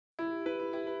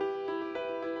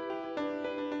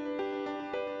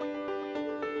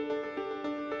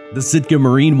The Sitka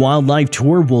Marine Wildlife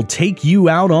Tour will take you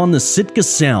out on the Sitka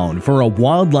Sound for a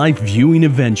wildlife viewing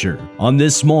adventure. On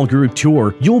this small group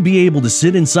tour, you'll be able to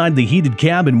sit inside the heated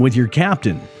cabin with your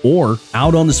captain, or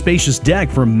out on the spacious deck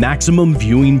for maximum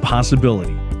viewing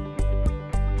possibility.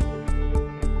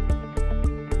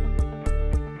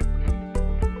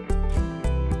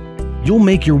 You'll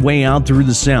make your way out through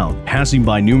the Sound, passing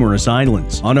by numerous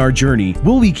islands. On our journey,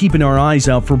 we'll be keeping our eyes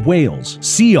out for whales,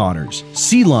 sea otters,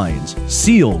 sea lions,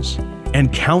 seals,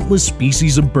 and countless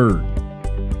species of bird.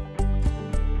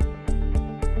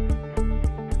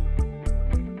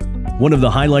 One of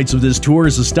the highlights of this tour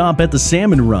is a stop at the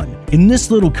Salmon Run. In this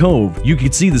little cove, you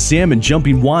can see the salmon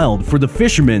jumping wild for the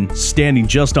fishermen standing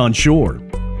just on shore.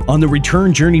 On the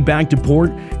return journey back to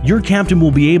port, your captain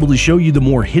will be able to show you the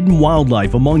more hidden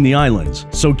wildlife among the islands,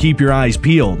 so keep your eyes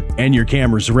peeled and your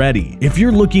cameras ready. If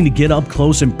you're looking to get up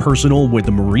close and personal with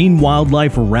the marine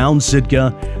wildlife around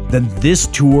Sitka, then this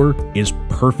tour is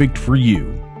perfect for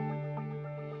you.